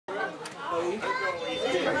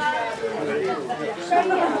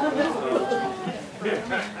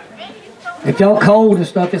If y'all cold and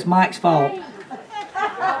stuff, it's Mike's fault.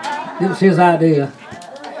 It was his idea.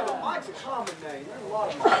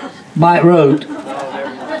 Mike wrote.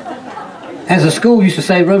 As the school used to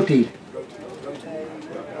say, roti.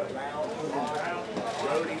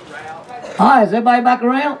 All right, is everybody back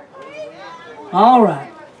around? All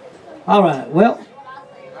right. All right. Well,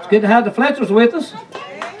 it's good to have the Fletchers with us.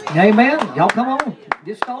 Amen. Y'all come on.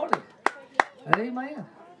 Get started. Amen.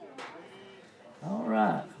 All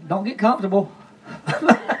right. Don't get comfortable.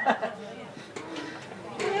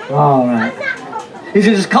 All right. Is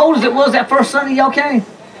it as cold as it was that first Sunday y'all came?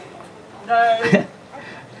 No.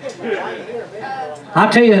 I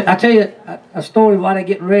tell you a story while they're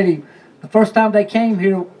getting ready. The first time they came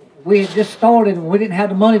here, we had just started and we didn't have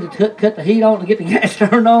the money to cut the heat on to get the gas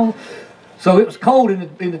turned on, so it was cold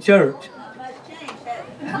in the church.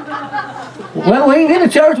 Well, we ain't in the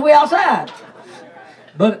church, we outside.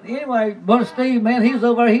 But anyway, Brother Steve, man, he was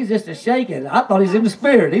over there, he's just a shaking. I thought he was in the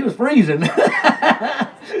spirit. He was freezing.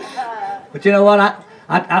 But you know what?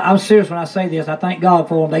 I'm serious when I say this. I thank God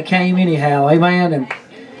for them. They came anyhow, amen. And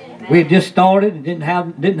we had just started and didn't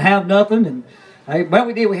have nothing. And well,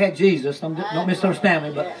 we did. We had Jesus. Don't misunderstand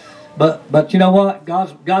me. But you know what?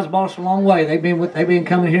 God's brought us a long way. They've been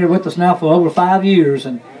coming here with us now for over 5 years,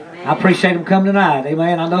 and I appreciate them coming tonight,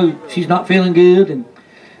 amen. I know she's not feeling good,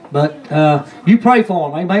 but you pray for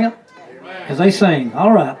them, amen, as they sing.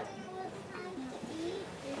 All right.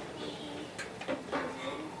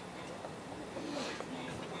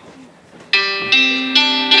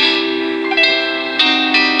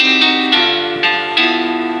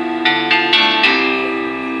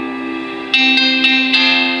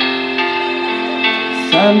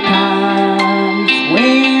 Sometimes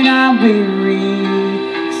when I'm weary,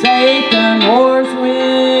 Satan wars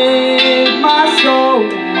with my soul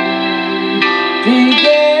to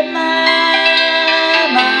get my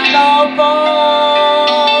mind off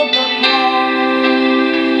of the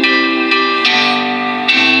throne.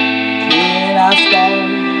 When I start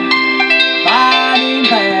fighting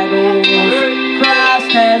battles,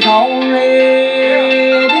 Christ has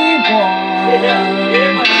already won.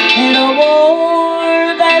 In a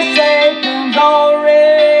war that Satan's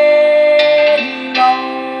already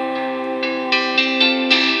lost.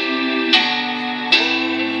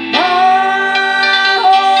 My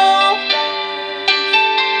hope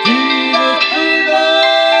to the foot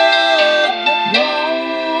of the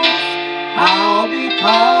cross, I'll be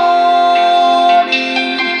caught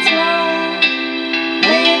in its love,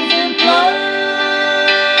 cleansing blood.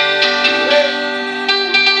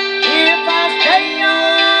 If I stay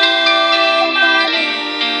on my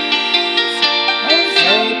knees when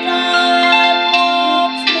Satan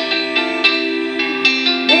wants me,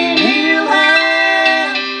 then he'll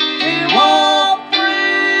have to walk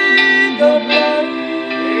through the blood.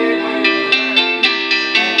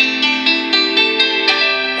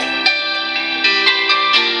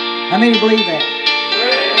 How many believe that?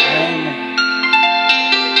 Amen.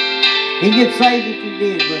 He gets saved if you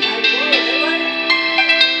did, but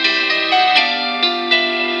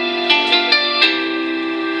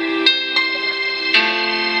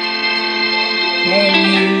Can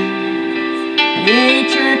you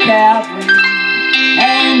picture Calvary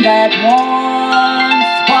and that one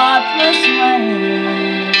spotless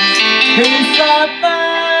lamb who suffered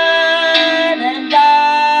and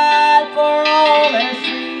died for all their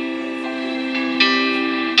sins?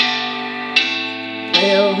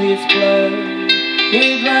 Well, his blood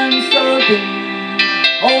did run so deep,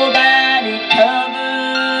 oh, that it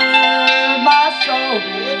covered my soul.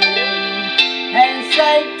 And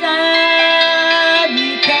Satan,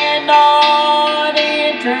 you cannot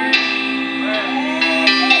enter in.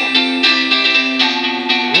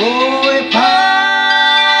 Oh, if I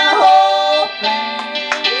hold fast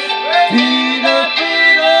to the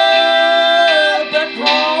foot of the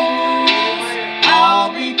cross,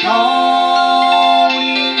 I'll be caught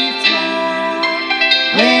in its love,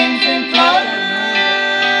 cleansing flood.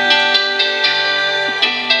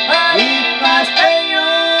 If I stay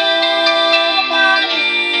on my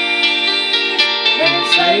knees, then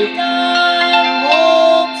Satan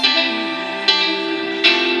wants me,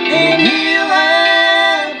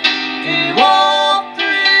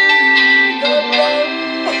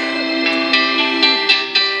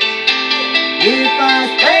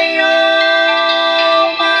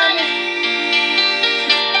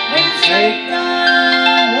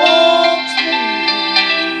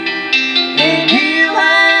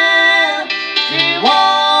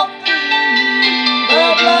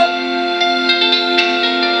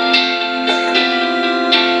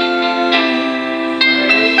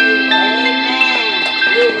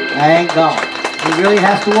 God. He really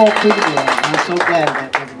has to walk through the blood. I'm so glad of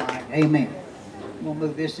that, Brother Mike. Amen. I'm going to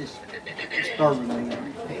move this. Is disturbing me.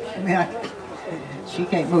 I mean, she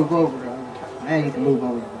can't move over. Now you can move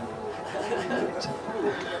over.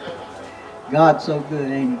 God's so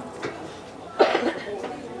good, ain't he?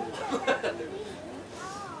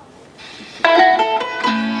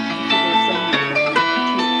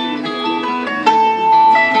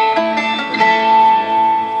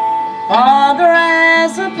 Father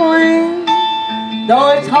has a plan, though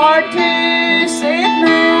it's hard to see it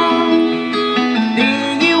now.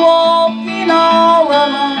 Be you walking all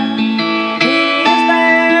alone, He is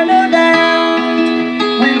there, no doubt.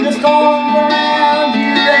 When the storm around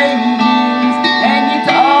you rages, and you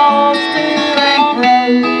toss to and fro,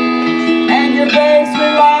 and you're faced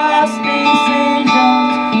with lost decisions,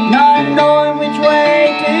 not knowing which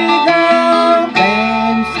way to go.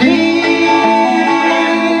 Stand still,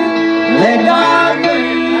 let God move.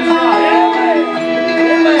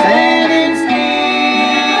 Standing still,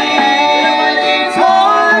 it's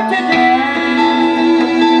hard to do.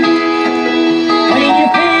 When you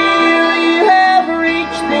feel you have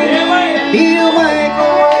reached the end, He'll make a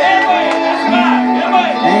way.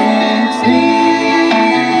 Stand still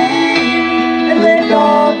and let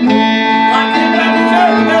God move.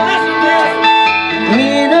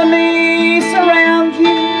 Enemies surround you,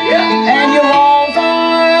 and your walls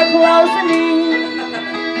are closing in.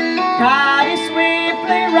 Tide is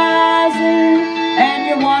swiftly rising, and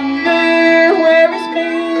you wonder where it's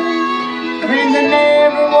been. When there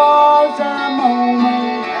never was a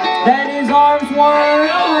moment that His arms weren't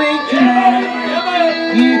reaching out.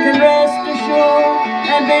 You can rest assured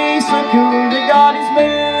and be secure that God is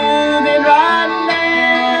moving right now.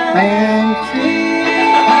 And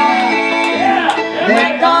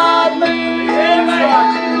let God move.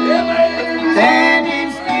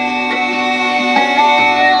 Standing still,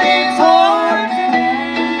 it's hard to do.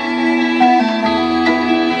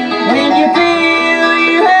 When you feel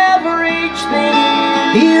you have reached the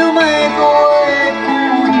end, He'll make a way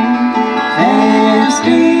for you. Stand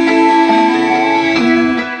still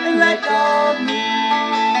and let God move.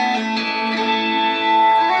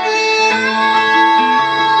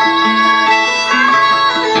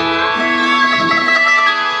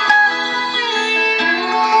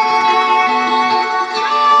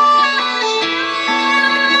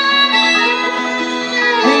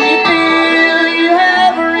 When you feel you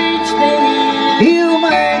have reached the end, He'll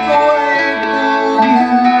make a way for you.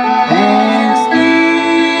 Stand still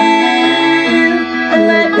and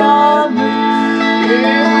let God move.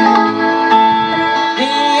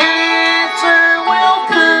 The answer will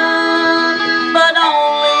come, but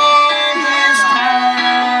only in His time.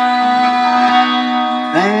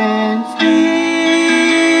 Stand still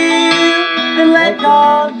and let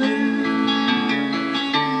God move.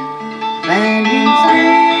 Standing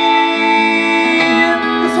still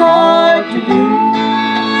is hard to do.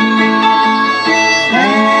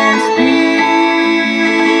 Stand still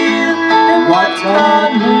and watch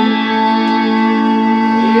God move.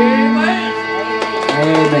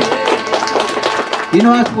 Amen. You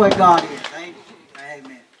know that's the way God is, ain't it?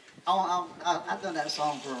 Amen. I've done that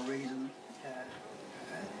song for a reason.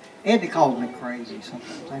 Eddie calls me crazy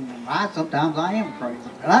sometimes. Sometimes I am crazy,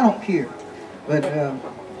 but I don't care. But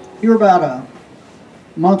here about a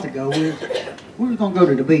month ago, we was going to go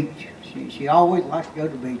to the beach. She always likes to go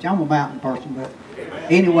to the beach. I'm a mountain person, but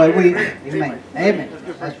anyway, amen. Amen.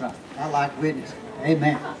 That's right. I like witnessing.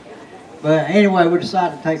 Amen. But anyway, we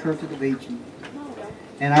decided to take her to the beach.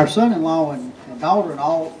 And our son-in-law and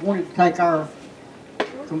daughter-in-law wanted to take our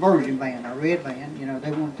conversion van, our red van. You know,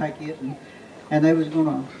 they wanted to take it, and they was going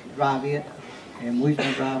to drive it, and we was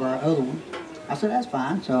going to drive our other one. I said, that's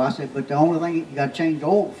fine. So I said, but the only thing, you got to change the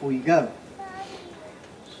oil before you go.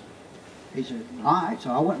 He said, all right. So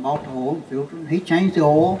I went and bought the oil and filter, and he changed the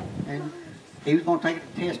oil, and he was going to take it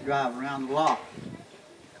to test drive around the block.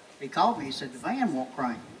 He called me. He said, the van won't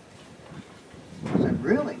crank. I said,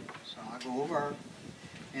 really? So I go over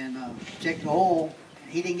and check the oil,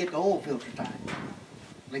 and he didn't get the oil filter tight.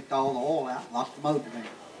 Leaked all the oil out, lost the motor down.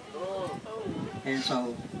 And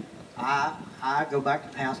so I go back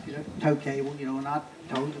to the house, get a tow cable, you know, and I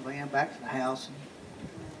towed the van back to the house.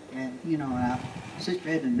 And you know, Sister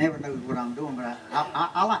Edna never knows what I'm doing, but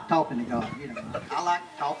I like talking to God, you know. I like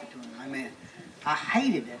talking to Him, amen. I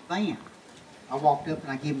hated that van. I walked up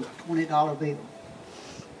and I gave him a $20 bill.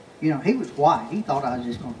 You know, he was white. He thought I was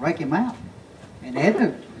just going to rake him out. And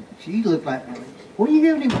Edna, she looked like, what are you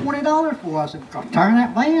giving him $20 for? I said, turn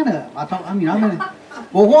that van up. I mean,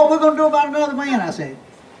 well, what are we going to do about another van? I said,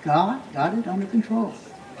 God got it under control.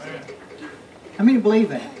 How many believe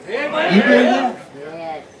that? You believe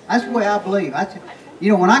that? That's the way I believe.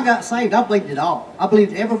 You know, when I got saved, I believed it all. I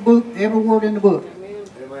believed every book, every word in the book.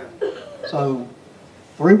 So,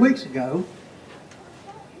 3 weeks ago,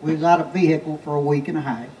 we was out of vehicle for a week and a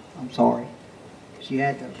half. I'm sorry. She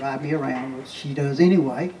had to drive me around, which she does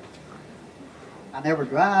anyway. I never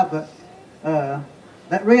drive, but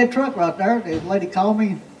that red truck right there, the lady called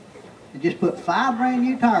me and just put 5 brand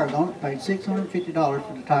new tires on it, paid $650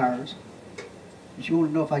 for the tires. And she wanted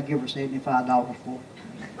to know if I'd give her $75 for it.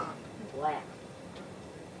 Wow.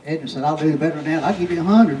 Edna said, I'll do better than that. I'll give you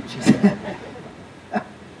 100. She said.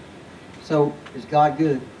 So, is God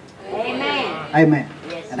good? Amen. Amen.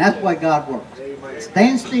 Yes. And that's the way God works.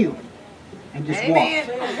 Stand still and just Amen.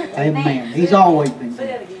 watch. Amen. He's always been Say good.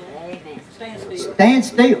 that again. Amen. Stand still. Stand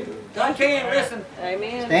still. God can listen.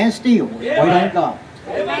 Amen. Stand still. Wait on God.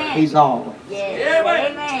 Amen. He's always. Yes.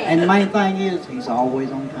 Amen. And the main thing is, He's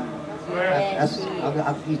always on time. Yes.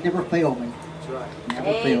 He's never failed me.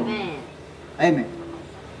 Never failed me. Amen. Amen.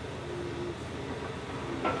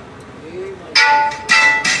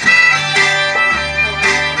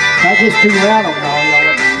 If I get too loud on y'all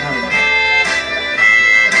let me know.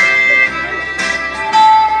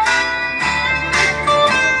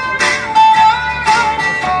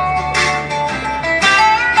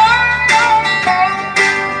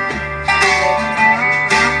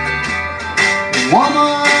 The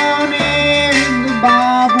woman in the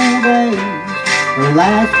Bible days, the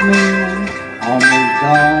last man almost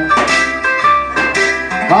gone.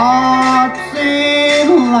 God sent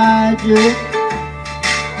Elijah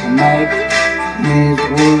to make His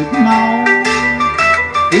word known.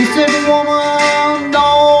 He said, woman,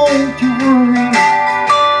 don't you worry,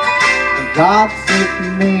 for God sent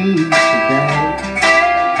me today.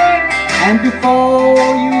 And before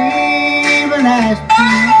you even ask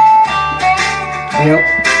Him, help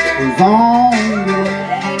was on the way.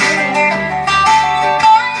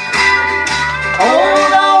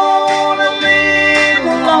 Hold on a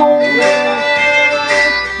little longer,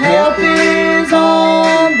 help is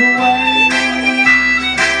on the way.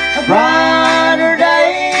 A brighter day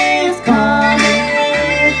is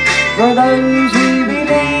coming for those who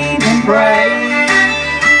believe and pray.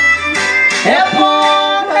 Help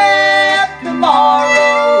won't help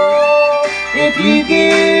tomorrow if you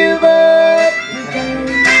give up today.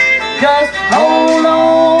 Just hold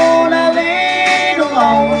on a little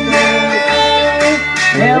longer,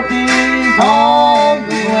 help is on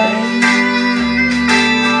the way.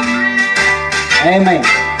 Amen.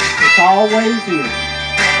 It's always here.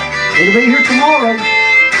 It'll be here tomorrow,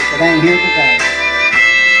 but it ain't here today.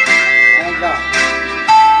 Thank God.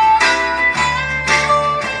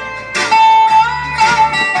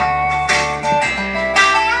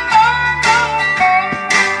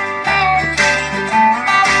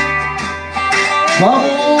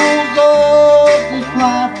 Troubles of this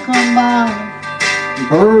life come by,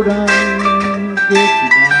 burdens get you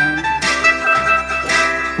down.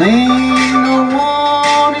 Think no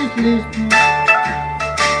one is listening,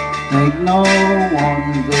 think no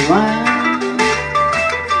one's around.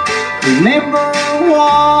 Remember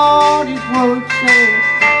what His word said,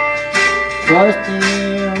 trust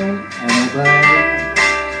Him and obey.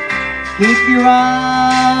 Keep your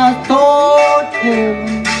eyes toward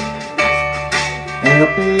heaven,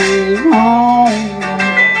 help is on.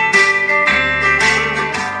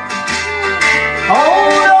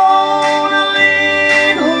 Hold on a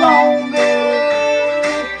little longer,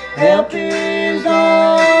 help is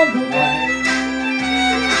on the way.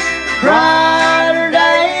 Brighter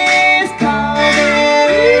days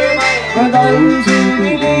coming for those who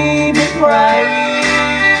believe and pray.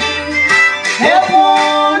 Help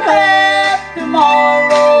won't help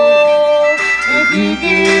tomorrow if you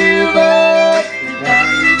give up today.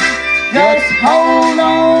 Just hold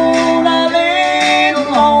on a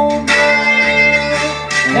little longer,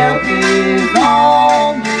 help is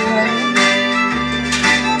on the way.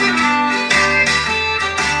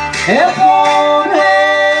 Help won't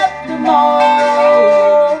help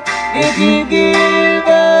tomorrow if you give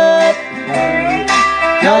up today.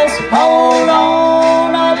 Just hold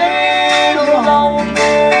on a little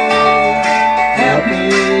longer, help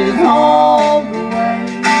is on the way.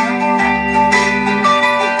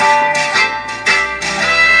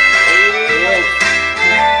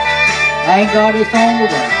 Thank God it's on the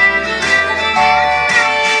way.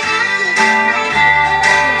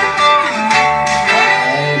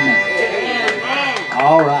 Amen.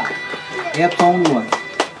 All right. Help's on the way.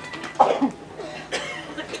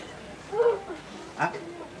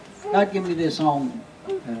 God gave me this song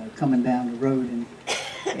coming down the road, and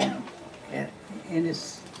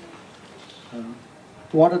it's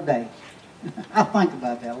what a day. I think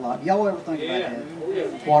about that a lot. Y'all ever think about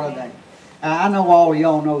that? What a day. I know all of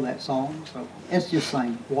y'all know that song, so let's just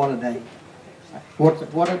sing, what a day.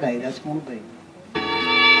 What a day that's going to be.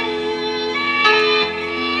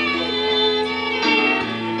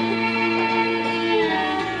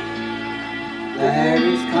 There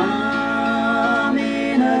is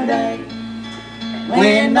coming a day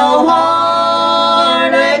when no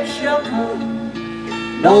heartache shall come,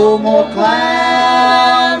 no more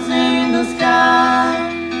clouds in the sky,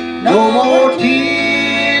 no more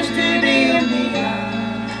tears to dim the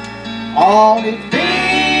eye. All is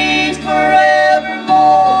peace forevermore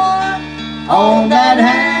on that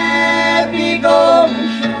happy golden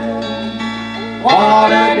shore.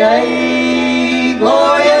 What a day,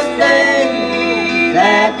 glorious day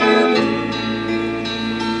that will be.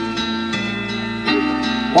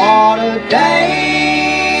 What a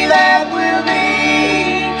day that will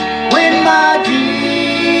be when my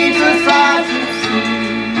Jesus I shall see.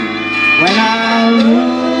 When I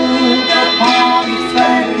look upon His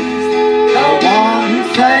face, the one who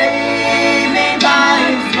saved me by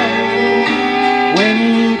His grace. When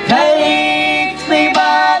He takes me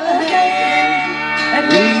by the hand and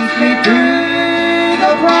leads me through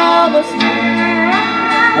the promised land.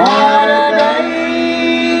 What a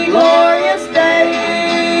day, glorious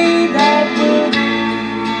day that will be.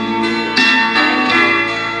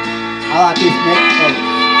 I like this next verse.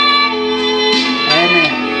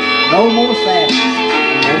 Amen. No more sadness,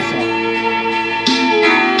 no sorrow.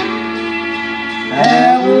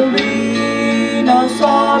 There will be no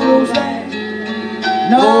sorrows there,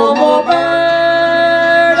 no more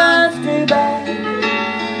burdens to bear,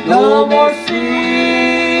 no more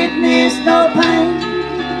sickness, no pain,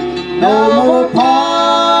 no more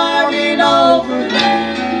parting over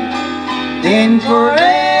there. Then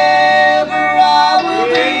forever I will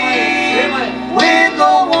be with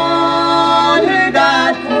the one who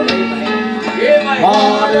died for me.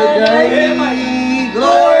 What a day,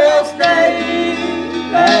 glorious day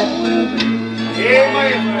that will be.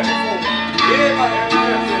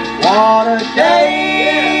 What a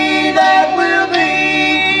day that will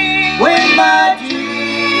be when my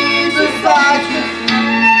Jesus I shall see.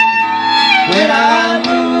 When I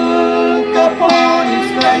look upon His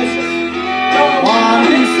face, the one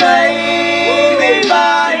who saved me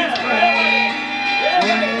by His grace.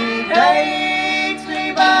 When He takes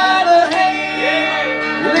me by the hand,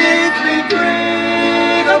 leads me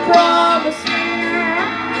through the promised land.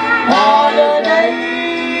 What a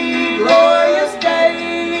day, glorious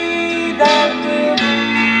day that will be.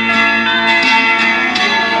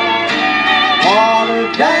 What a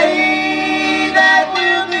day that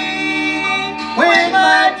will be when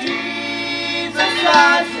my Jesus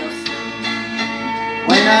I shall see.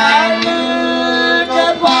 When I look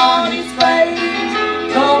upon His face,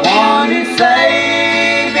 the one who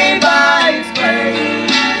saved me by His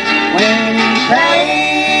grace. When He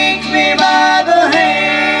takes me by the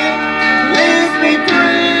hand, leads me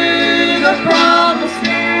through the promised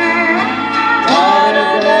land. What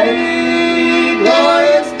a day,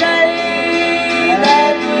 glorious day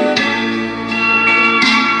that will be.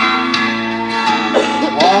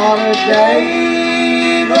 What a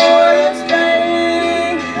day, glorious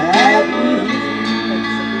day that will be.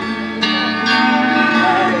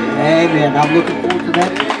 Amen. I'm looking forward to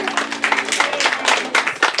that.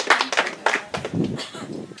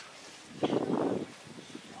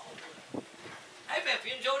 Amen. If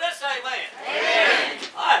you enjoyed that, say amen. Amen.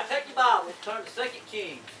 All right, take your Bible. Let's turn to 2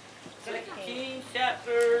 Kings. 2 Kings,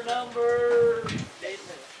 chapter number 6,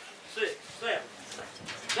 7.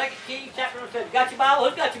 2 Kings, chapter number 7. Got your Bible?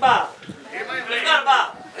 Who's got your Bible? Amen. Who's got a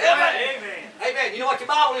Bible? Amen. Amen. Amen. You know what your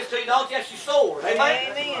Bible is to you, don't you? That's your sword.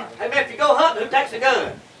 Amen. Amen. Amen. If you go hunting, who takes a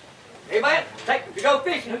gun? Amen. If you go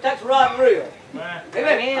fishing, who takes a rod and reel? Amen.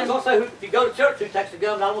 Amen. I was going to say, if you go to church, who takes a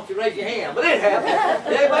gun? But I don't want you to raise your hand. But it happens.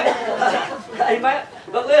 Amen. Amen.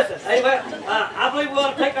 But listen, amen. I believe we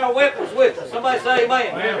want to take our weapons with us. Somebody say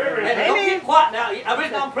amen. And don't get quiet now. The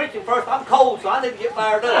reason I'm preaching first, I'm cold, so I need to get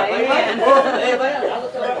fired up. Amen. Amen. I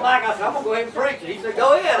looked at Mike, I said, I'm going to go ahead and preach it. He said,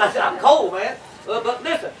 go ahead. I said, I'm cold, man. But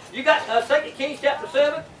listen, you got 2 Kings chapter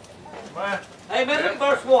 7. Amen. Look at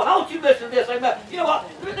verse 1. I want you to listen to this. Amen. You know what?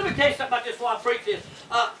 Let me tell you something about this while I preach this.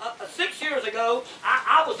 6 years ago,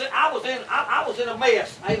 I was in a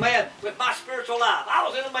mess. Amen. With my spiritual life, I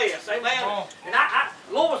was in a mess. Amen. And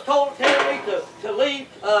Lord was telling me to leave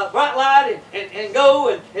Bright Light and go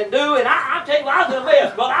and do. And I tell you, I was in a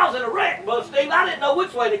mess, but I was in a wreck, Brother Steve. I didn't know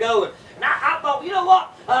which way to go. And I thought, you know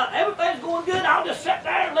what? Everything's going good. I'll just sit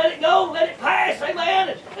there and let it go, and let it pass. Amen.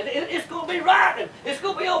 And it's going to be right, and it's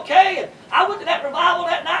going to be okay. And I went to that revival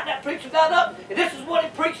that night, and that preacher got up, and this is what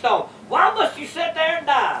he preached on. Why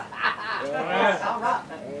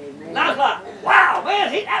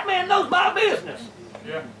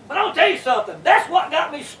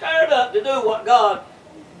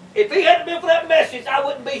If he hadn't been for that message, I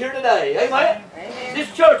wouldn't be here today. Amen? Amen.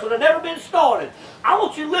 This church would have never been started. I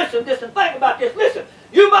want you to listen to this and think about this. Listen,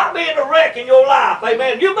 you might be in a wreck in your life.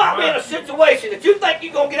 Amen. You might be in a situation that you think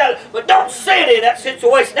you're going to get out of, but don't sit in that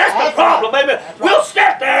situation. That's the problem. Amen. We'll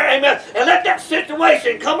sit there, amen, and let that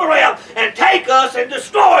situation come around and take us and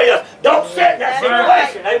destroy us. Don't sit in that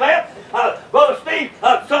situation. Amen. Brother Steve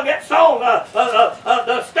sung that song,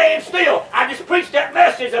 Stand Still. I just preached that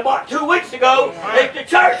message about 2 weeks ago at the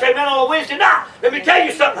church, amen, on a Wednesday night. Let me tell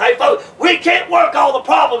you something, hey folks, we can't work all the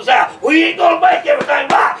problems out. We ain't going to make everything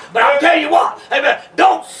right. But I'll tell you what, amen,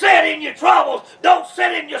 don't sit in your troubles, don't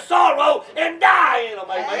sit in your sorrow and die in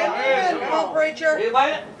them, amen. Come on, preacher.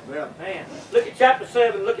 Amen? Man, look at chapter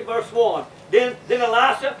 7, look at verse 1. Then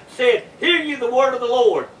Elisha said, Hear ye the word of the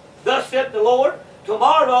Lord. Thus saith the Lord,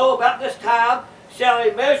 Tomorrow about this time shall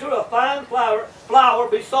a measure of fine flour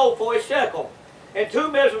be sold for a shekel, and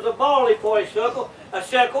 2 measures of barley for a shekel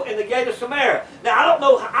in the gate of Samaria. Now I don't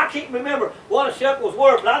know, I can't remember what a shekel was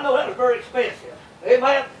worth, but I know that was very expensive.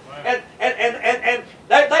 Amen. And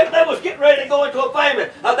they was getting ready to go into a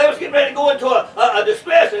famine. They was getting ready to go into a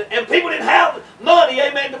distress, and people didn't have money,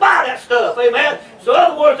 amen, to buy that stuff, amen. So in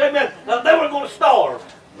other words, amen, they were going to starve.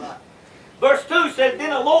 Verse 2 said, Then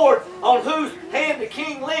the Lord, on whose hand the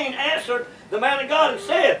king leaned, answered the man of God and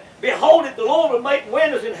said, Behold, if the Lord will make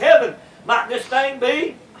windows in heaven, might this thing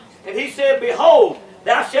be? And he said, Behold,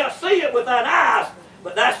 thou shalt see it with thine eyes,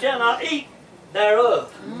 but thou shalt not eat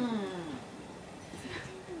thereof.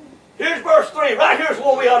 Here's verse 3. Right here's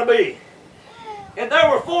where we ought to be. And there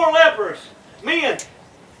were 4 lepers, men,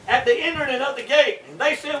 at the entering of the gate, and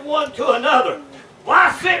they said one to another,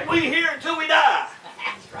 Why sit we here until we die?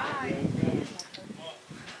 That's right.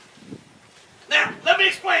 Now, let me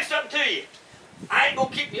explain something to you. I ain't going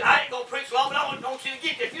to preach long, but I want you to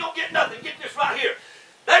get this. If you don't get nothing, get this right here.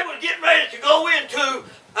 They were getting ready to go into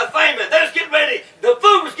a famine. They was getting ready, the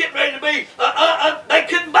food was getting ready to be, they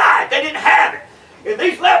couldn't buy it. They didn't have it. And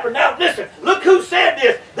these lepers, now listen, look who said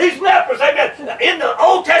this. These lepers, amen, in the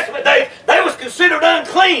Old Testament days, they was considered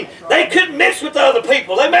unclean. They couldn't mix with other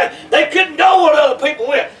people, amen. They couldn't go where other people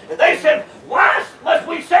went. And they said, why must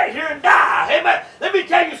we sit here and die? Amen. Let me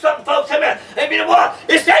tell you something, folks. Amen. And you know what?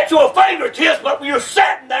 It's at your fingertips, but you're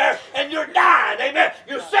sitting there and you're dying. Amen.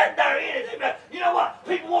 You're sitting there in it. Amen. You know what?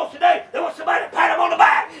 People want today, they want somebody to pat them on the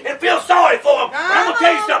back and feel sorry for them. But I'm going to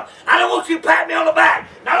tell you something. I don't want you to pat me on the back.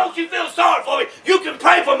 And I don't want you to feel sorry for me. You can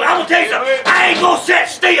pray for me. I'm going to tell you something. I ain't going to sit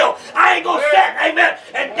still. I ain't going to sit, amen,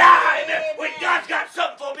 and die, amen, when God's got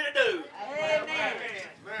something for me to do. Amen.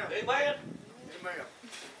 Amen.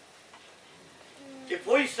 If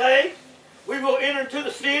we say we will enter into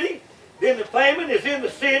the city, then the famine is in the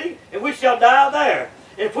city, and we shall die there.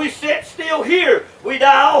 And if we sit still here, we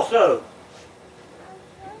die also.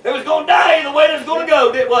 They was going to die either way they was going to go,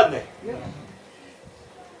 wasn't they?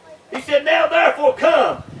 He said, Now therefore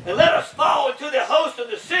come, and let us fall into the host of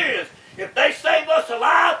the Syrians. If they save us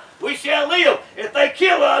alive, we shall live. If they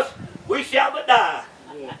kill us, we shall but die.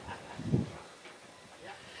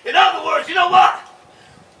 In other words, you know what?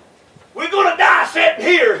 We're going to die sitting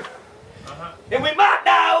here, and we might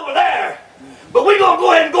die over there, but we're going to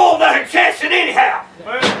go ahead and go over there and chance it anyhow.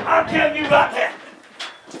 I'm telling you right now.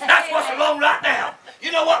 That's what's wrong right now.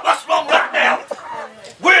 You know what's wrong right now?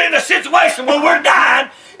 We're in a situation where we're dying,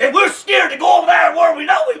 and we're scared to go over there where we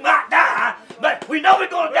know we might die, but we know we're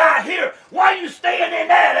going to die here. Why are you staying in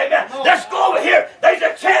that, amen? Let's go over here. There's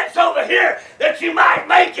a chance over here that you might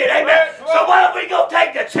make it, amen? So why don't we go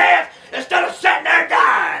take the chance instead of sitting there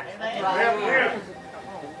dying?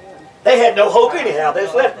 They had no hope anyhow.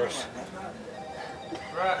 Those lepers.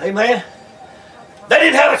 Amen. They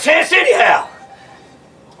didn't have a chance anyhow.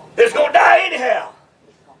 They was going to die anyhow.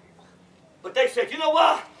 But they said, you know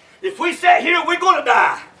what? If we sit here, we're going to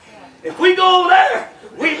die. If we go over there,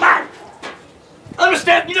 we might.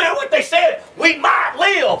 Understand, you know what they said? We might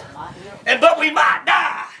live, but we might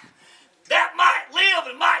die. That might live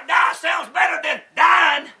and might die sounds better than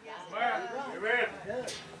dying. Amen.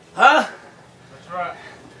 Huh? That's right.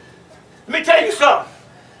 Let me tell you something.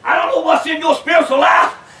 I don't know what's in your spiritual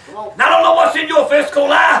life. And I don't know what's in your physical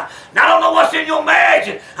life. And I don't know what's in your marriage.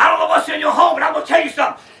 And I don't know what's in your home. But I'm going to tell you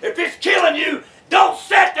something. If it's killing you, don't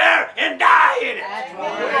sit there and die in it.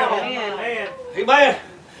 Amen. Amen.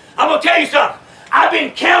 I'm going to tell you something. I've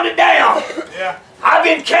been counted down. Yeah. I've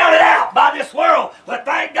been counted out by this world. But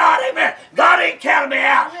thank God, amen, God ain't counted me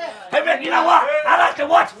out. Amen. You know what? I like to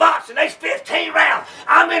watch boxing. There's 15 rounds.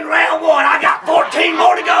 I'm in round 1. I got 14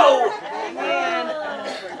 more to go.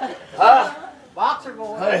 Boxer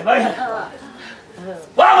boy. Amen.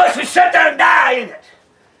 Why must we sit there and die in it?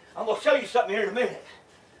 I'm going to show you something here in a minute.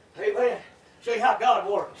 Amen. Show you how God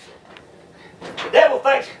works. The devil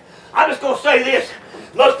thinks, I'm just going to say this.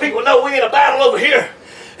 Most people know we're in a battle over here.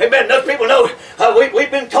 Amen. Most people know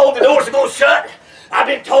we've been told the doors are going to shut. I've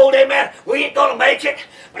been told, amen, we ain't going to make it.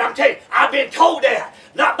 But I'm telling you, I've been told that.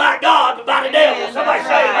 Not by God, but by the devil. Somebody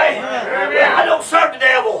say, amen. I don't serve the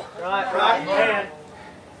devil. Right.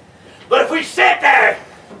 But if we sit there,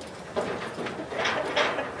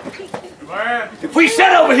 if we sit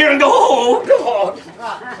over here and go, oh, God,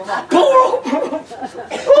 oh,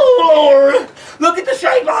 Lord, look at the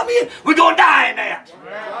shape I'm in, we're going to die in that.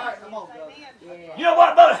 You know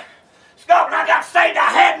what, brother? Scott, when I got saved, I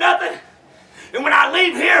had nothing. And when I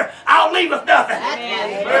leave here, I'll leave with nothing.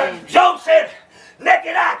 Job said,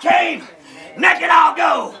 naked I came, naked I'll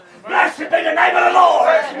go. Blessed be the name of the Lord.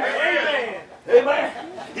 Amen. Amen.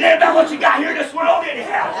 It ain't about what you got here in this world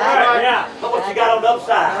anyhow. But what you got on the other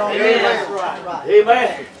side. Amen.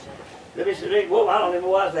 Amen. Let me see. Whoa, I don't even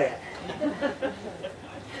know what that.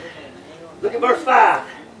 Look at verse 5.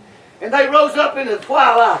 And they rose up into the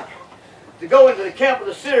twilight to go into the camp of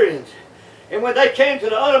the Syrians. And when they came to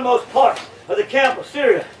the uttermost part of the camp of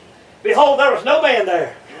Syria, behold, there was no man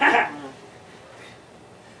there.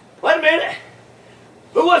 Wait a minute.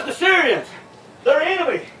 Who was the Syrians? Their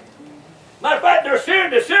enemy. Matter of fact, the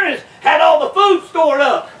Syrians had all the food stored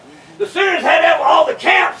up. The Syrians had all the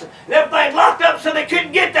camps and everything locked up so they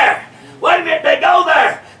couldn't get there. Wait a minute, they go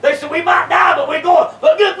there. They said, we might die, but we're going.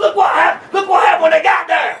 But look what happened. Look what happened when they got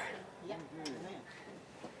there.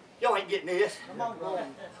 Y'all ain't getting this.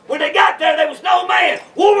 When they got there, there was no man.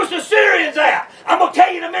 Where was the Syrians at? I'm going to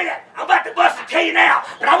tell you in a minute. I'm about to bust it to you now,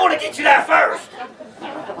 but I want to get you there first.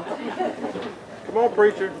 Come on,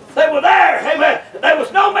 preacher. They were there. Amen. There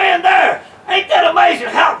was no man there. Ain't that amazing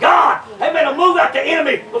how God, amen, will move out the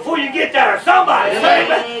enemy before you get there? Somebody say, amen.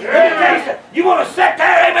 Let me tell you something. You want to sit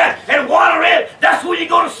there, amen, and water in, that's where you're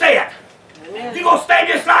going to sit. You're going to stay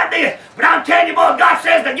just like this. But I'm telling you, boy, God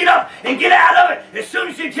says to get up and get out of it. As soon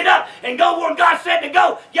as you get up and go where God said to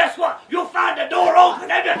go, guess what? You'll find the door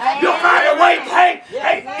open. Amen. You'll find a way paid.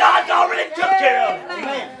 Hey, God's already took care of it.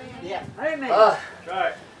 Amen. Yeah. Amen.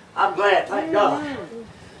 I'm glad, thank God.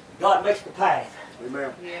 God makes the path.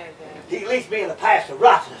 Amen. He leads me in the path of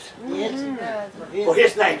righteousness. Yes. For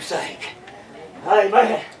His name's sake.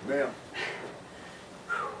 Amen. Amen.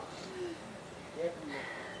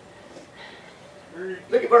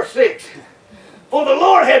 Look at verse 6. For the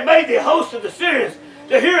Lord had made the host of the Syrians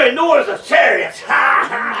to hear a noise of chariots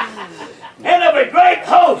and of a great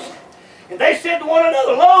host. And they said to one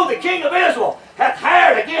another, Lo, the king of Israel hath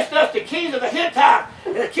hired against us the kings of the Hittites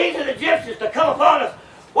and the kings of the Egyptians to come upon us.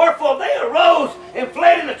 Wherefore they arose and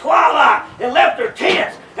fled in the twilight and left their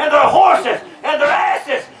tents and their horses and their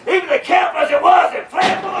asses, even the camp as it was, and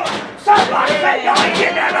fled for them. Somebody say, y'all ain't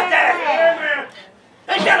getting that right there.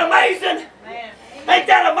 Ain't that amazing? Ain't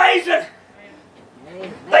that amazing?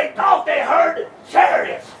 They thought they heard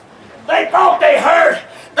chariots. They thought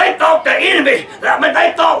the enemy, I mean,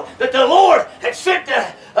 they thought that the Lord had sent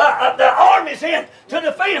the armies in to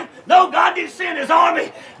defeat them. No, God didn't send His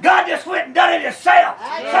army. God just went and done it Himself.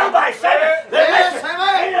 Somebody say it. Listen,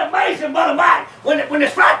 ain't it amazing, Brother Mike, when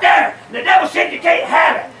it's right there, and the devil said you can't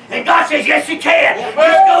have it, and God says, yes, you can.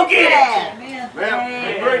 Just go get it.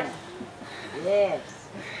 Amen. Yes.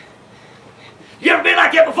 You ever been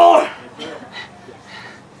like that before?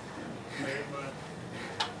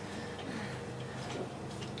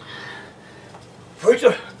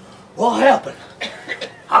 Preacher, what happened?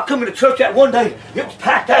 I come into church that one day, it was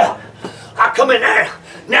packed out. I come in there,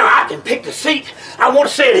 now I can pick the seat I want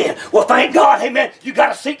to sit in. Well, thank God, amen, you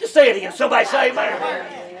got a seat to sit in. Somebody say amen.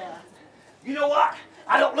 You know what?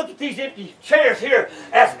 I don't look at these empty chairs here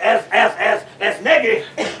as negative.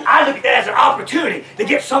 I look at that as an opportunity to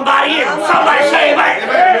get somebody in. Somebody say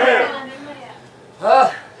amen.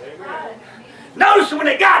 Notice when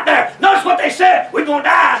they got there, notice what they said, we're going to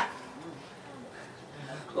die.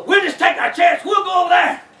 But we'll just take our chance. We'll go over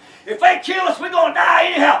there. If they kill us, we're going to die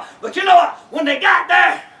anyhow. But you know what? When they got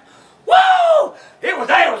there, whoa! It was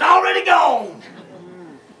already gone.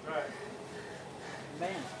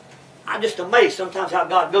 I'm just amazed sometimes how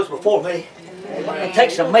God goes before me and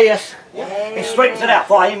takes a mess and straightens it out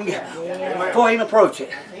before I even approach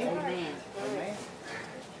it.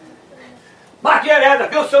 Mike, you ever have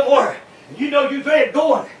to go somewhere and you know you dread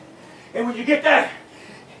going, and when you get there,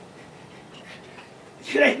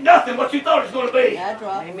 it ain't nothing what you thought it was going to be. That's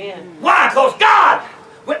right. Amen. Why? Because God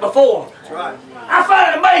went before them. That's right. I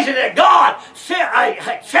find it amazing that God sent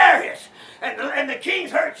a chariots, and the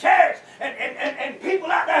kings heard chariots, and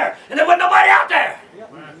people out there, and there wasn't nobody out there.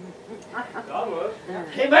 God was.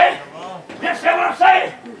 Amen. You understand what I'm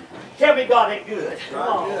saying? Tell me God ain't good.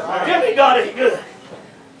 Tell me God ain't good.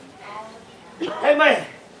 Amen.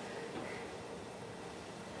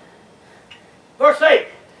 Verse 8.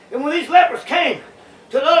 And when these lepers came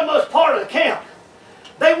to the uttermost part of the camp,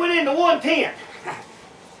 they went into one tent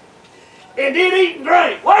and did eat and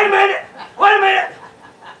drink. Wait a minute. Wait a minute.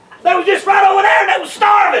 They was just right over there and they was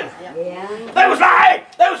starving. They was right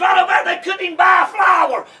over there. They couldn't even buy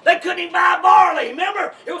flour. They couldn't even buy barley.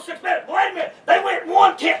 Remember? It was 6 minutes. Wait a minute. They went in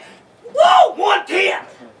one tent. Whoa! One tent.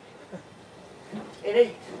 And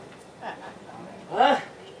eat. Huh?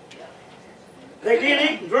 They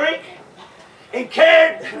did eat and drink and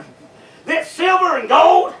carried that silver and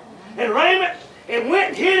gold and raiment and went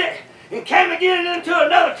and hid it and came again into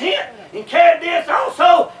another tent and carried this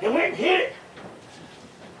also and went and hid it.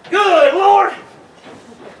 Good Lord.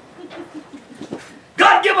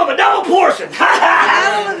 God give them a double portion.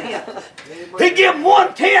 Hallelujah. He give them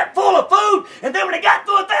one tent full of food, and then when they got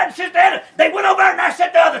through with that and sit down, they went over there and I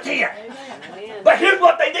set the other tent. But here's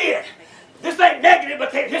what they did. This ain't negative,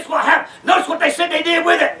 but here's what happened. Notice what they said they did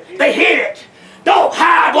with it. They hid it. Don't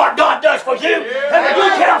hide what God does for you. And you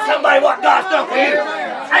tell somebody what God's done for you.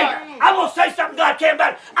 Hey, I'm going to say something God can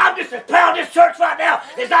about it. I'm just as proud of this church right now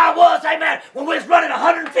as I was, amen, when we was running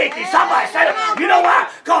 150. Somebody said it. You know why?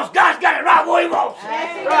 Because God's got it right where He wants it.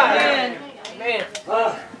 Amen. Amen.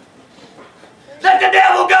 Let the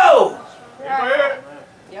devil go.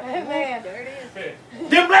 Amen. There it is.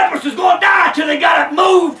 Them lepers was going to die till they got it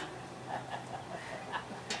moved.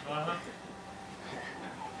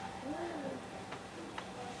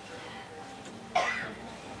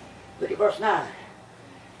 Look at verse 9.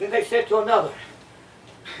 Then they said to another,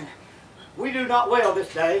 we do not wail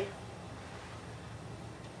this day.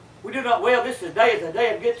 We do not wail this day as a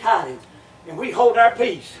day of good tidings, and we hold our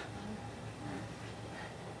peace.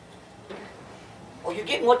 Are you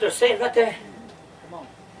getting what they're saying right there? Come on.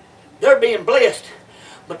 They're being blessed,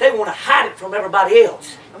 but they want to hide it from everybody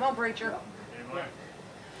else. Come on, preacher.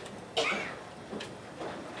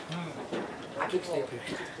 I can stay up here.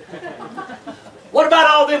 What about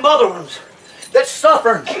all them other ones that's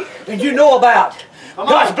suffering and you know about?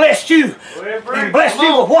 God's blessed you and blessed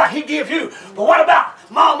you with what He gives you. But what about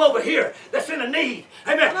mom over here that's in a need?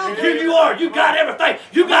 Amen. And here you are. You got everything.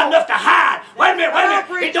 You got enough to hide. Wait a minute. Wait a minute.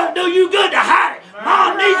 It don't do you good to hide it.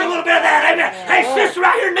 Mom needs a little bit of that. Amen. Hey, sister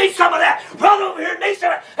right here needs some of that. Brother over here needs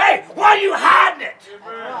some of that. Hey, why are you hiding it?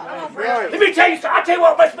 Let me tell you something. I tell you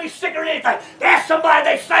what makes me sicker than anything. Ask somebody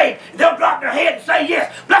they saved. They'll drop their head and say yes.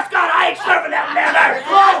 Bless God, I ain't serving that one down there.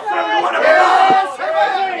 I'm serving one of them.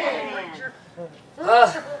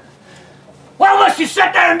 Why must you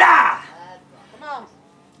sit there and die? Come on.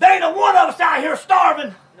 There ain't a one of us out here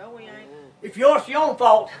starving. No, we ain't. If yours, your own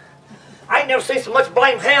fault. I ain't never seen so much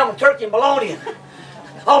blame ham and turkey and bologna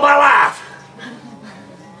all my life.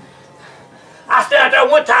 I stood out there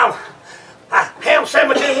one time, a ham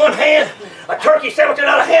sandwich in one hand, a turkey sandwich in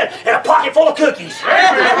the other hand, and a pocket full of cookies.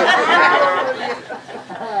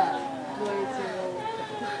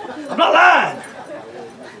 I'm not lying.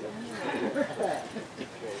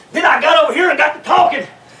 Then I got over here and got to talking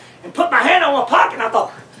and put my hand on my pocket, and I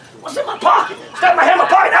thought, what's in my pocket? Stuck my hand in my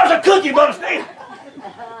pocket, that was a cookie, but understand.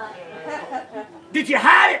 Did you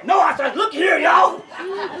hide it? No, I said, look here, y'all.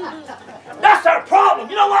 That's our problem.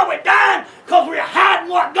 You know why we're dying? Because we're hiding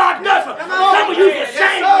what God does for us. Some of you is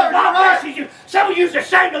ashamed when God blesses you. Some of you is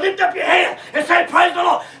ashamed to lift up your hand and say, praise the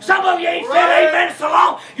Lord. Some of you ain't said amen so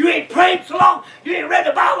long. You ain't prayed so long. You ain't read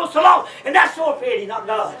the Bible so long. And that's your pity, not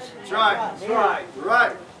God's. That's right. That's right.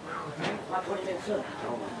 Right. My 20 minutes up.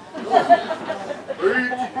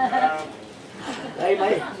 Preach.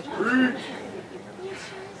 Amen. Preach.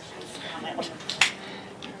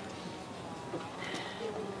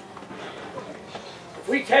 If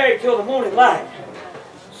we tarry till the morning light,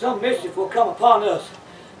 some mischief will come upon us.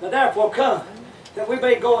 Now therefore come, that we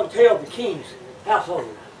may go and tell the king's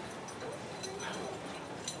household.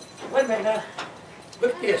 Wait a minute now.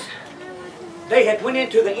 Look at this. They had went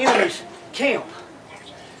into the enemy's camp.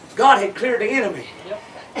 God had cleared the enemy.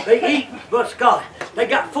 They eat, bless God. They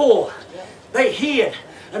got full. They hid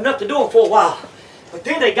enough to do them for a while. But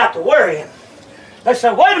then they got to worrying. They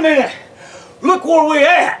said, wait a minute. Look where we're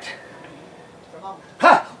at.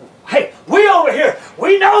 Huh? Hey, we over here,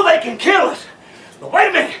 we know they can kill us. But wait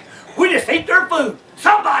a minute. We just eat their food.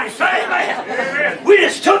 Somebody say amen. We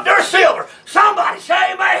just took their silver. Somebody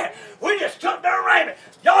say amen. We just took their raiment.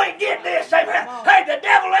 Y'all ain't getting this, amen. Hey, the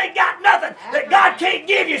devil ain't got nothing that God can't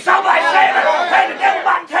give you. Somebody say amen. Hey, the devil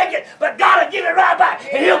might take it, but God will give it right back,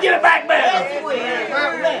 and He'll give it back better.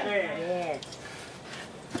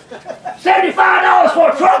 $75 for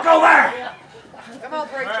a truck over there. Come on,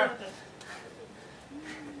 preacher.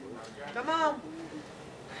 Come on.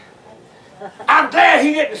 I'm glad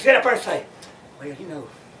he didn't sit up there and say, well, you know,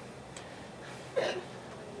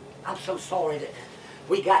 I'm so sorry that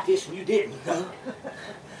we got this and you didn't. Huh?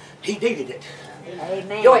 He needed it.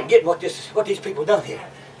 Amen. You ain't getting what these people done here.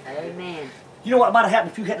 Amen. You know what might have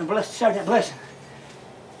happened if you hadn't shared that blessing?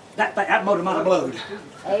 That motor might have blowed.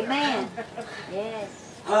 Amen. Yes.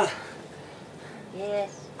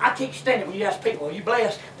 Yes. I keep standing when you ask people, are you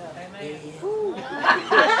blessed? Amen.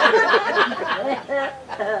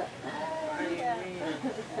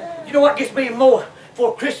 You know what gets me more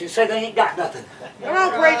for Christians say they ain't got nothing? Come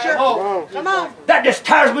on, preacher. Come on. That just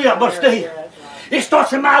tires me up, Brother Steve. It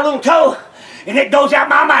starts in my little toe, and it goes out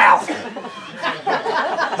my mouth.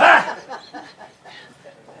 Huh?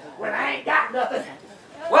 When I ain't got nothing.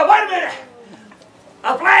 Well, wait a minute.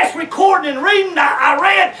 A flash recording and reading I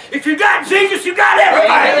read, if you got Jesus, you got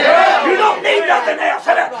everything. You don't need nothing else.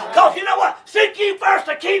 Because you know what? Seek ye first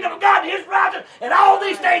the kingdom of God and his righteousness, and all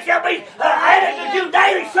these things shall be added to you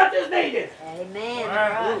daily, such as needed. Amen.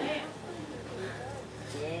 Right.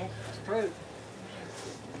 Yes. It's true.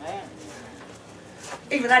 Amen.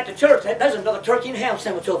 Even at the church, there's another turkey and ham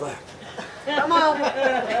sandwich over there. Come on.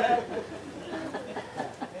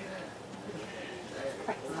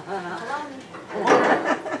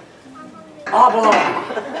 All belong.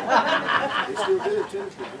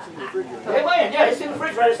 Amen. Yeah, it's in the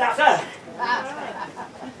refrigerator. It's outside.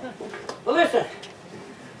 But listen,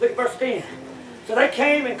 look at verse 10. So they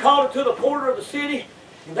came and called it to the porter of the city,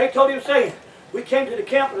 and they told him, saying, we came to the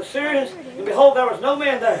camp of the Syrians, and behold, there was no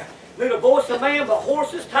man there, neither voice of man, but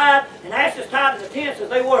horses tied and asses tied to the tents as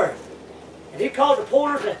they were. And he called the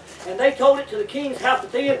porters, and they told it to the king's house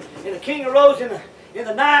within. And the king arose in the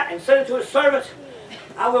night and said unto his servants,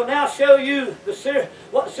 I will now show you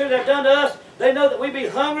what the Syrians have done to us. They know that we be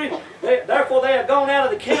hungry. Therefore they have gone out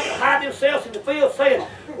of the camp to hide themselves in the field, saying,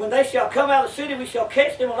 when they shall come out of the city, we shall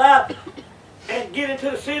catch them alive and get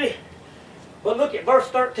into the city. But look at verse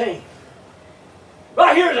 13.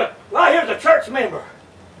 Right here's a church member.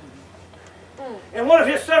 And one of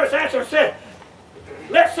his servants answered and said,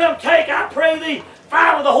 let some take, I pray thee,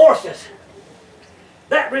 5 of the horses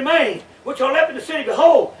that remain, which are left in the city.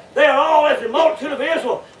 Behold, they are all as the multitude of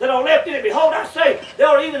Israel that are left in it. Behold, I say, they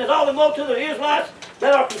are even as all the multitude of the Israelites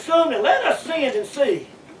that are consumed, and let us send and see.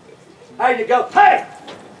 There you go. Hey,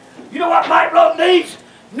 you know what Mike Rowe needs?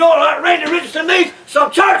 You know what Randy Richardson needs?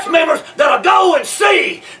 Some church members that'll go and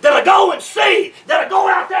see, that'll go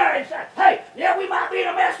out there and say, hey, yeah, we might be in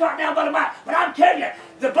a mess right now, but I'm telling you,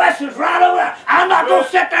 the blessing's right over there. I'm not going to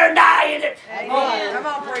sit there and die in it. Amen. Come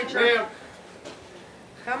on, preacher.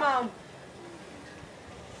 Come on.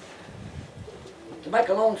 To make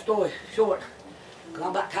a long story short, because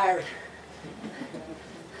I'm about tired,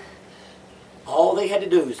 all they had to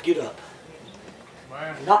do is get up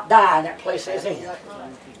and not die in that place they're in.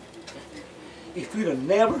 If you'd have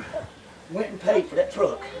never went and paid for that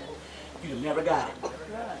truck, you'd have never got it.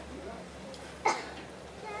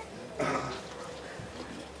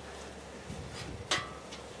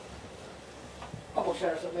 I'm going to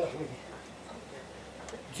share something else with you.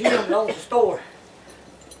 Jim that owns the store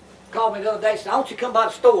called me the other day and said, I want you to come by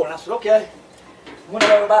the store. And I said, okay. I went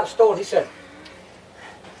over by the store and he said,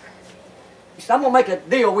 I'm going to make a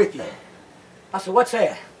deal with you. I said, what's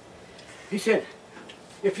that? He said,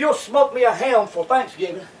 if you'll smoke me a ham for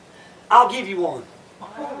Thanksgiving, I'll give you one.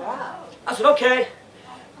 I said, okay.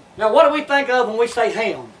 Now what do we think of when we say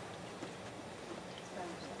ham?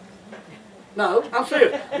 No, I'm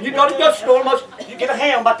serious. When you go to the grocery store, you get a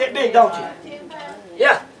ham about that big, don't you?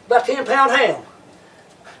 Yeah, about a 10-pound ham.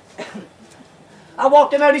 I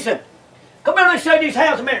walked in there and he said, come here, let's show you these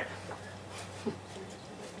hams a minute.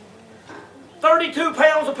 32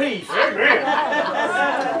 pounds apiece.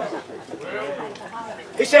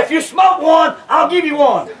 He said, if you smoke one, I'll give you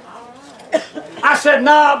one. I said,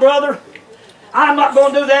 nah, brother. I'm not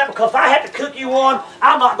going to do that because if I had to cook you one,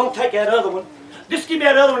 I'm not going to take that other one. Just give me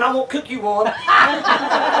that other one, I won't cook you one. That's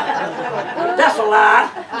a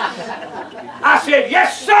lie. I said,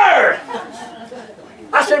 yes, sir.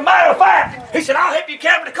 I said, matter of fact, he said, I'll help you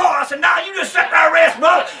carry the car. I said, nah, you just sit there and rest,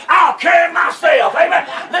 brother. I'll carry it myself. Amen.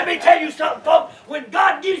 Let me tell you something, folks. When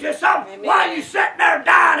God gives you something, why are you sitting there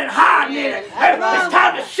dying and hiding in it? Amen. It's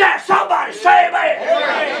time to shout. Somebody say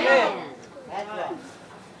amen. Amen.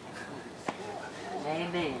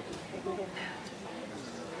 Amen.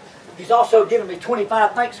 He's also given me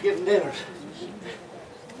 25 Thanksgiving dinners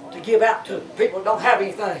to give out to people who don't have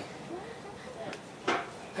anything.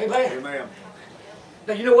 Amen. Amen.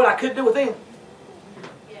 Now, you know what I could do with them?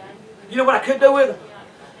 You know what I could do with them?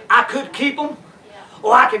 I could keep them,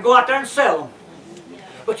 or I could go out there and sell them.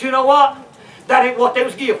 But you know what? That ain't what they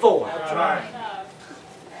was give for. That's right.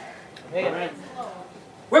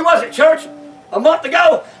 We was at church a month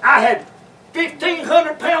ago. I had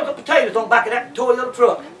 1,500 pounds of potatoes on the back of that Toyota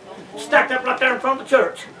truck. Stacked up right there in front of the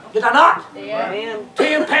church. Did I not? Amen.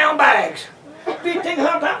 10-pound bags.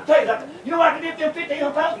 1,500 pound potatoes. You know what I could do with them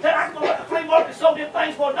 1,500 pounds of potatoes? I could go to the flea market and sold them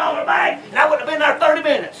things for $1 a bag, and I wouldn't have been there 30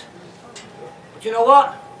 minutes. But you know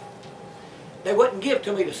what? They wouldn't give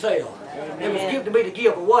to me to sell. They was given to me to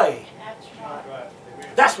give away.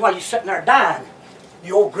 That's why you're sitting there dying,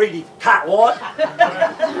 you old greedy tightwad.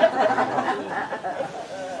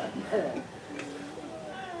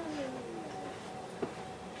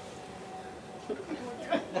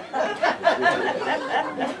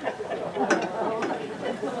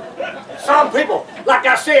 Some people, like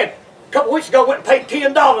I said, a couple weeks ago, went and paid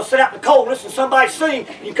 $10 to sit out in the cold, listen to somebody sing.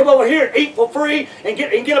 You come over here and eat for free and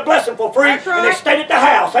get a blessing for free, and they stayed at the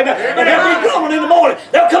house. Amen. And they'll be grumbling in the morning.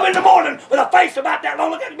 They'll come in the morning with a face about that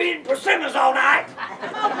long, look at me eating persimmons all night.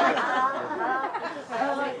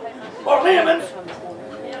 Or lemons.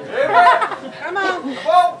 Come on.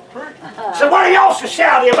 So what are y'all so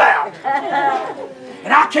shouty about?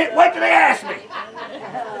 And I can't wait till they ask me.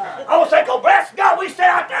 I was thinking, oh, bless God, we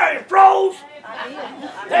sat out there and froze.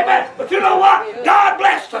 Amen. But you know what? God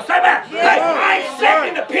blessed us. Amen. I ain't sitting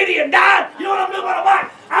in the pity and dying. You know what I'm doing?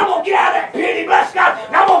 I'm going to get out of that pity, bless God,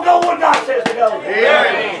 and I'm going to go where God says to go. Yeah,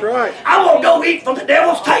 that's right. I'm going to go eat from the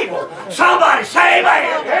devil's table. Somebody say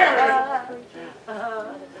amen.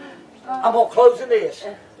 I'm going to close in this.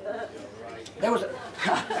 There was a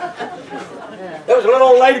little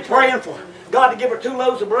old lady praying for God to give her 2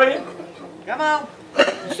 loaves of bread. Come on.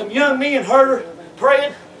 Some young men heard her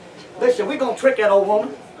praying. They said, we're going to trick that old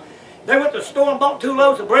woman. They went to the store and bought 2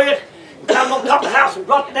 loaves of bread, climbed on top of the house and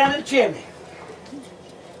dropped it down in the chimney.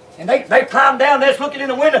 And they climbed down there, looking in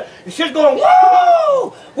the window, and she's going,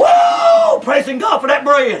 whoa, whoa, praising God for that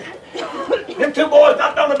bread. Them 2 boys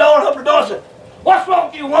knocked on the door and opened the door and said, what's wrong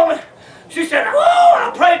with you, woman? She said, oh, I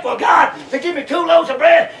prayed for God to give me 2 loaves of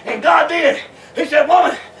bread, and God did. He said,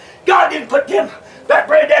 woman, God didn't put that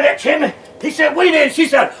bread down that chimney. He said, we did. She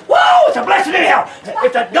said, whoa, it's a blessing anyhow.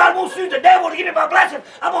 If God wants to use the devil to give me my blessing,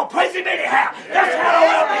 I'm going to praise him anyhow. That's how I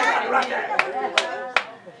love me right there.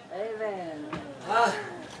 Amen.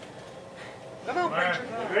 Come on,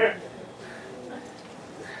 preacher.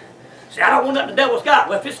 See, I don't want nothing the devil's got.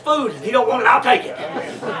 Well, if it's food and he don't want it, I'll take it.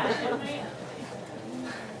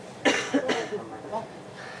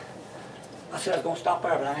 I said I was going to stop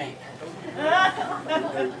there, but I ain't.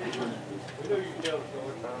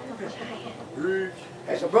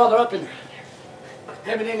 There's a brother up in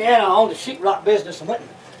Hammond, Indiana, owned a sheetrock business and went and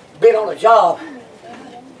bid on a job.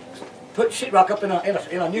 Put sheetrock up in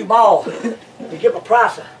a new mall to give a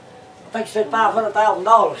price of, I think he said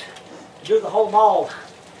 $500,000 to do the whole mall.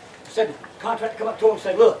 Said the contractor come up to him and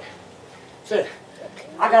said, look, said,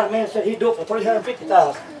 I got a man that said he'd do it for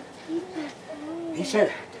 $350,000. He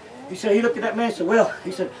said he looked at that man and said, well,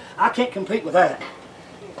 he said, I can't compete with that.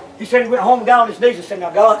 He said he went home and got on his knees and said,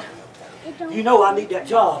 now God, you know I need that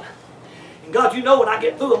job. And God, you know when I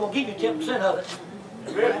get through, I'm going to give you 10% of it.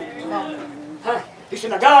 He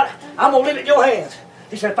said, now God, I'm going to leave it in your hands.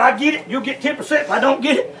 He said, if I get it, you'll get 10%. If I don't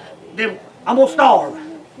get it, then I'm going to starve.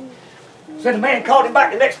 Said the man called him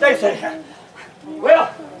back the next day and said,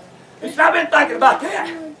 well, he said, I've been thinking about that.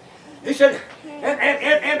 He said,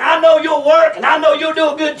 and I know you'll work, and I know you'll do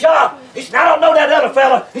a good job. He said, I don't know that other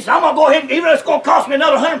fella. He said, I'm going to go ahead and, even if it's going to cost me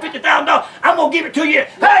another $150,000, I'm going to give it to you.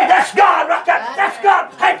 Hey, that's God right there. That's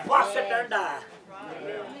God. Hey, well, I sit there and die.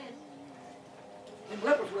 Them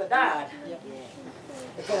lepers would have died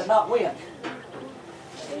if they had not went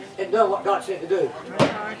and done what God said to do.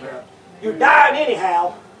 You're dying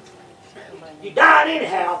anyhow. You're dying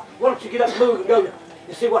anyhow. Why don't you get up and move and go and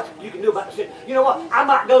see what you can do about the sin? You know what? I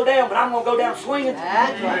might go down, but I'm going to go down swinging.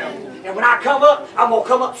 And when I come up, I'm going to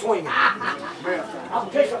come up swinging. I'm going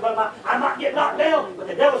to tell you something about I might get knocked down, but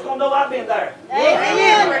the devil's going to know I've been there.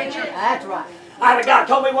 Amen. That's right. I had a guy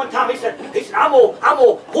told me one time, he said, I'm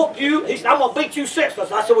gonna whoop you. He said, I'm gonna beat you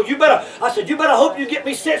senseless. I said, well, you better hope you get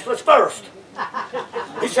me senseless first.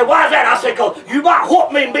 He said, why is that? I said, because you might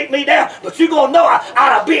whoop me and beat me down, but you're going to know I'd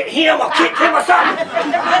have beat him or kicked him or something.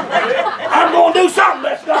 I'm going to do something,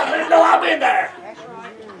 let's God. Let him know I've been there.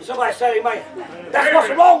 Somebody say amen. That's what's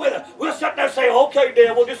wrong with it. We'll sit there and say, okay,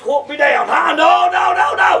 devil, just whoop me down. Huh? No.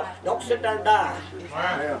 Don't sit there and die.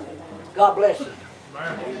 God bless you.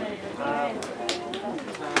 Amen.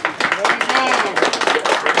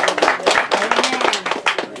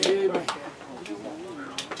 Amen.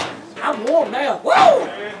 I'm warm now. Whoa!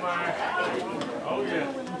 Oh, yeah.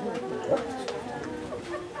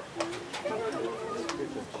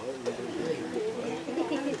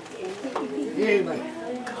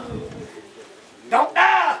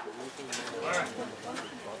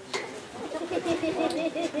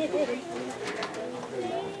 Obey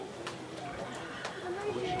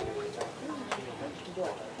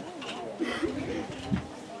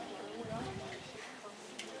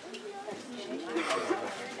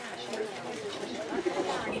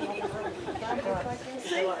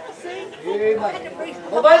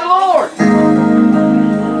the Lord.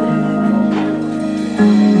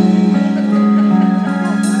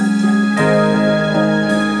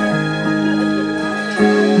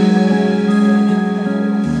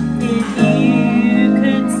 If you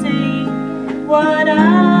could see what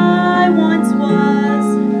I once was,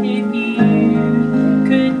 if you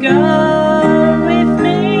could go with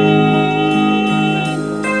me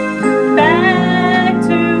back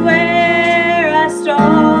to where I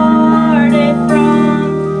started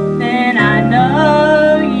from, then I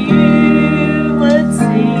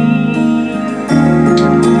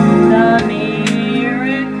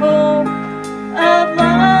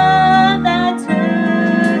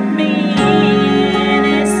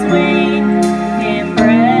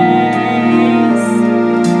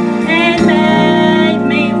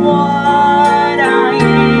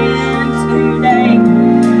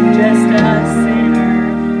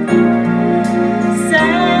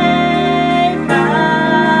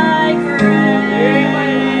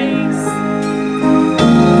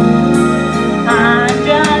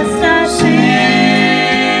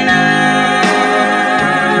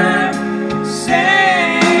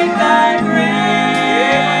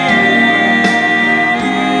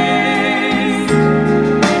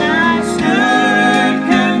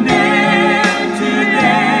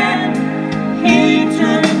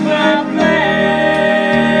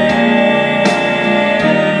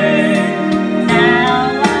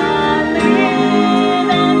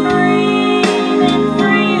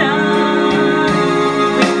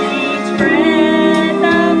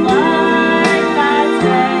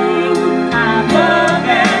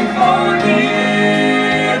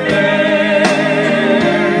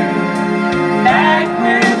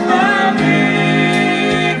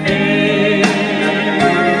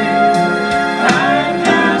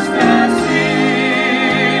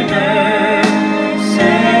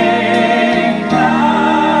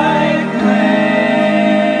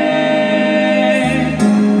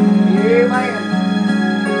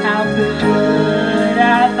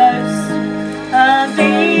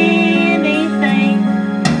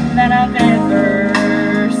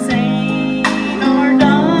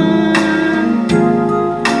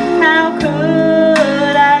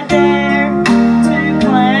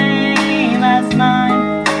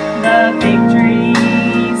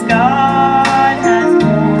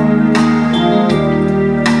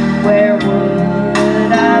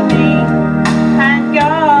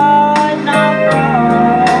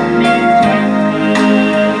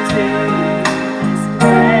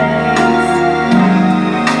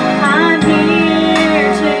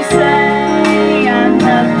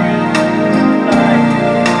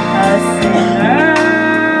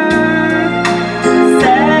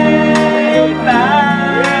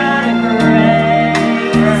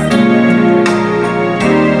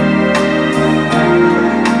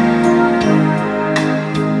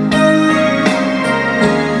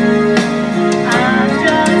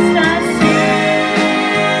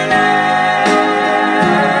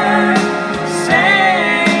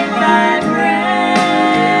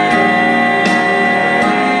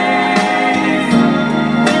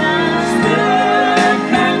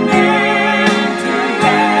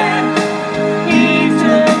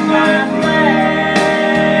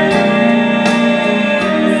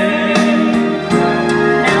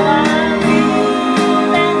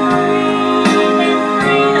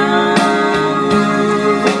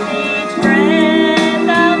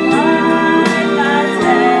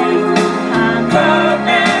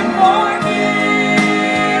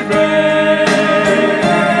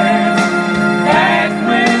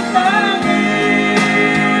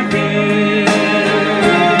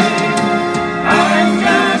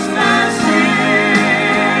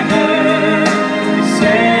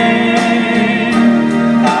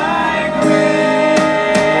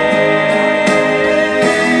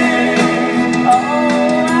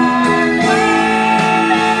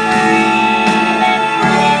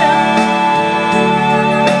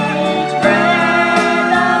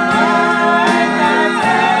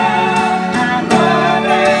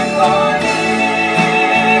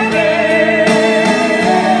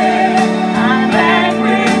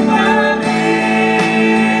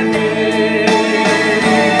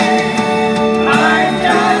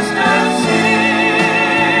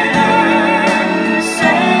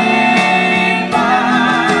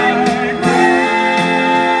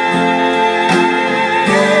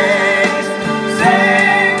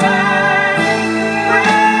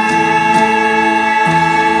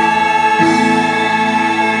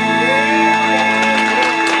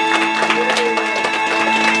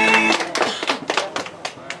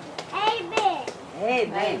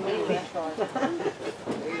Amen.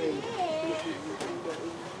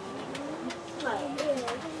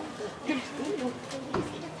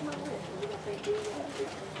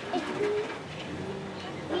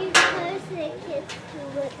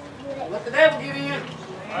 Let the devil get in.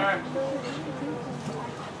 All right.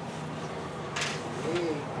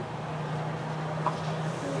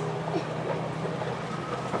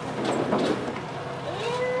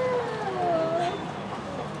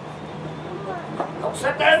 Don't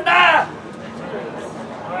sit there and die.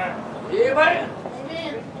 All right.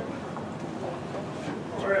 Amen.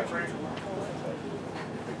 Hurry up, preacher.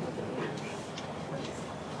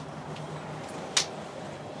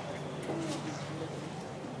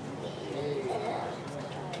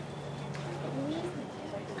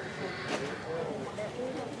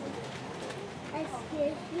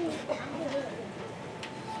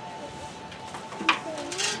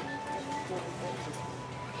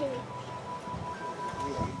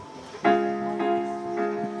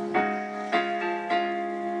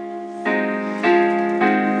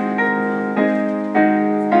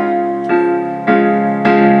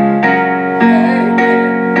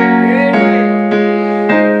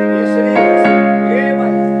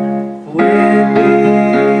 When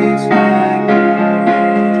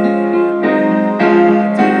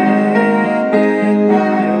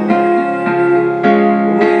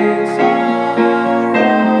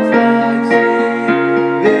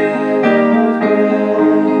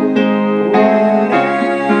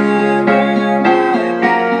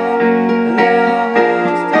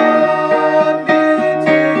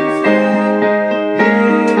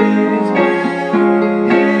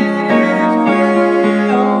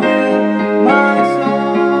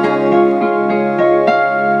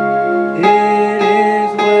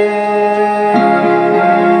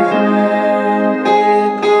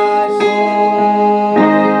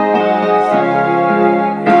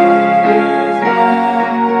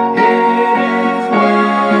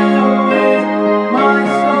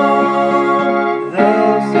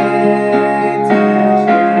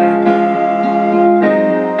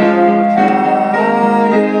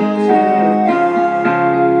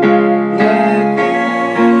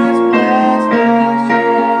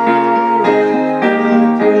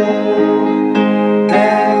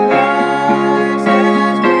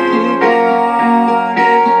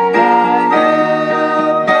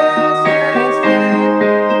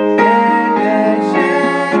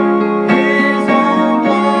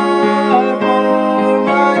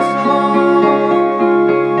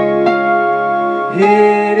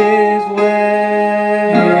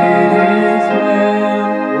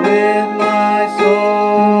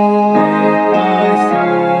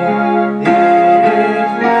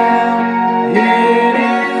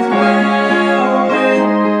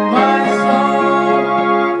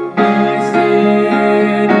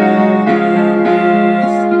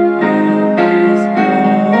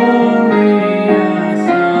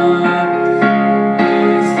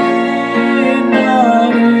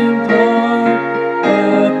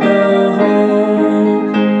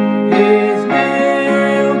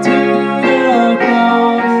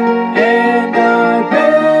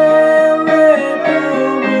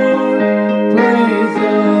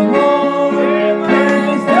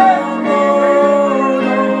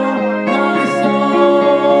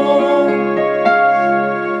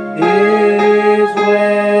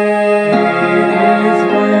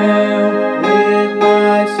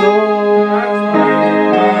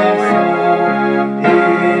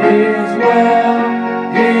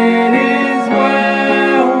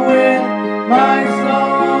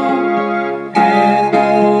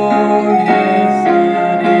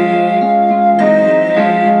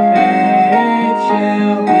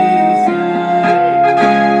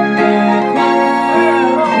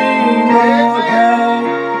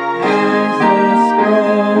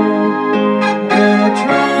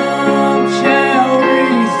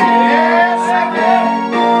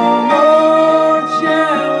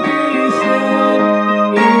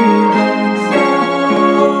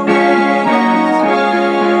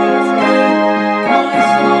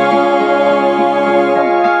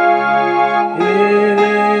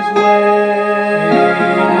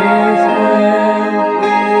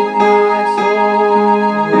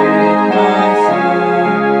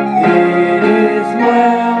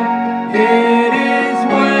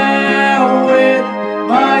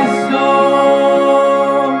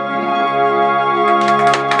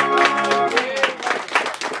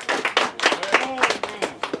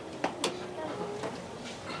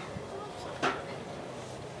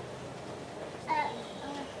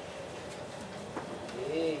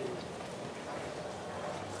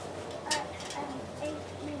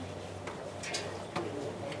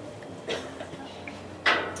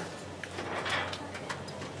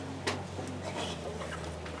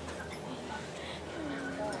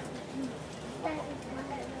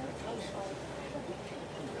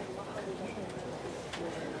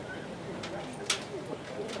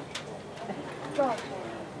I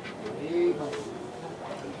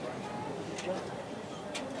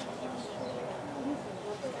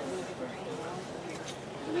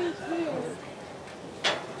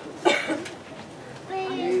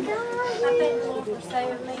thank the Lord for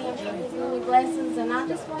saving me and for His many blessings, and I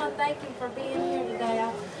just want to thank Him for being here today.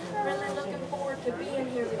 I'm really looking forward to being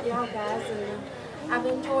here with y'all guys, and I've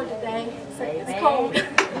enjoyed today. It's cold. We'll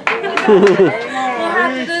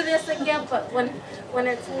have to do this again, but when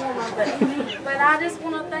it's warmer. But I just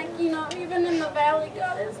want to thank, even in the valley,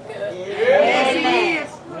 God is good. Yes, He is.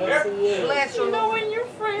 Yes, He is. Bless you. When your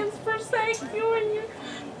friends forsake you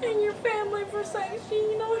and your family forsakes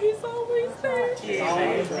you, He's always there.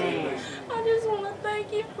 Amen. I just want to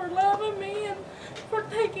thank you for loving me and for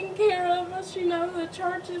taking care of us. The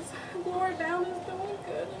church's Glory Bound is doing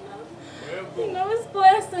good. It's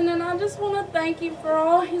blessing, and I just want to thank Him for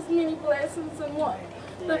all His many blessings and what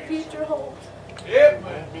the future holds.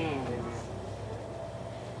 Amen.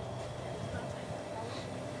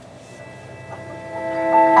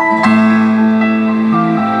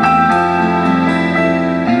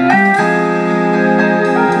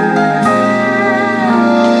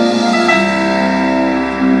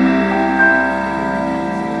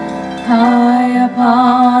 High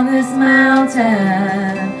upon this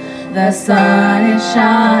mountain, the sun is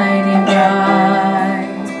shining bright.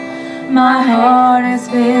 My heart is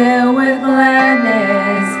filled with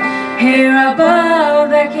gladness here above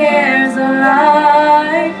the cares of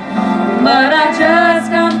life. But I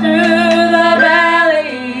just come through the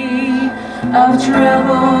valley of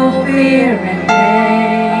trouble, fear, and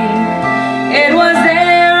pain. It was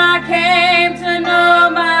there I came to know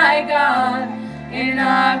my God,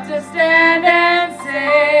 enough to stand and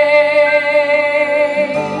say,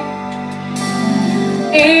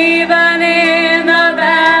 even in the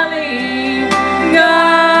valley,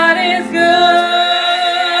 God is good.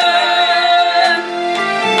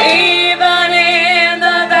 Even in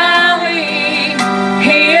the valley,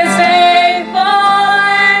 He is faithful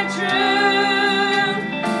and true.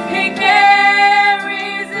 He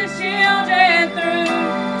carries His children through,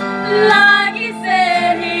 like He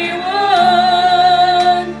said He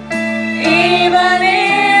would. Even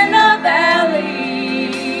in the valley,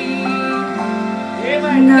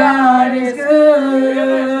 God is good.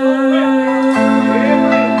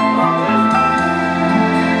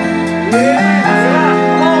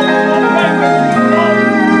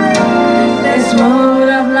 This road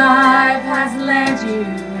of life has led you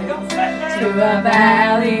to a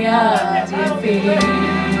valley of defeat.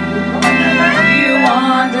 You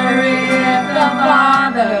wonder if the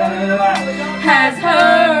Father has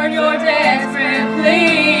heard your desperate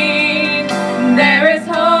plea. There is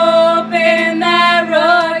hope in that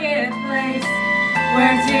rugged place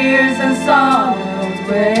where tears and sorrow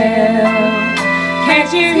dwell.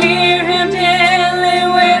 Can't you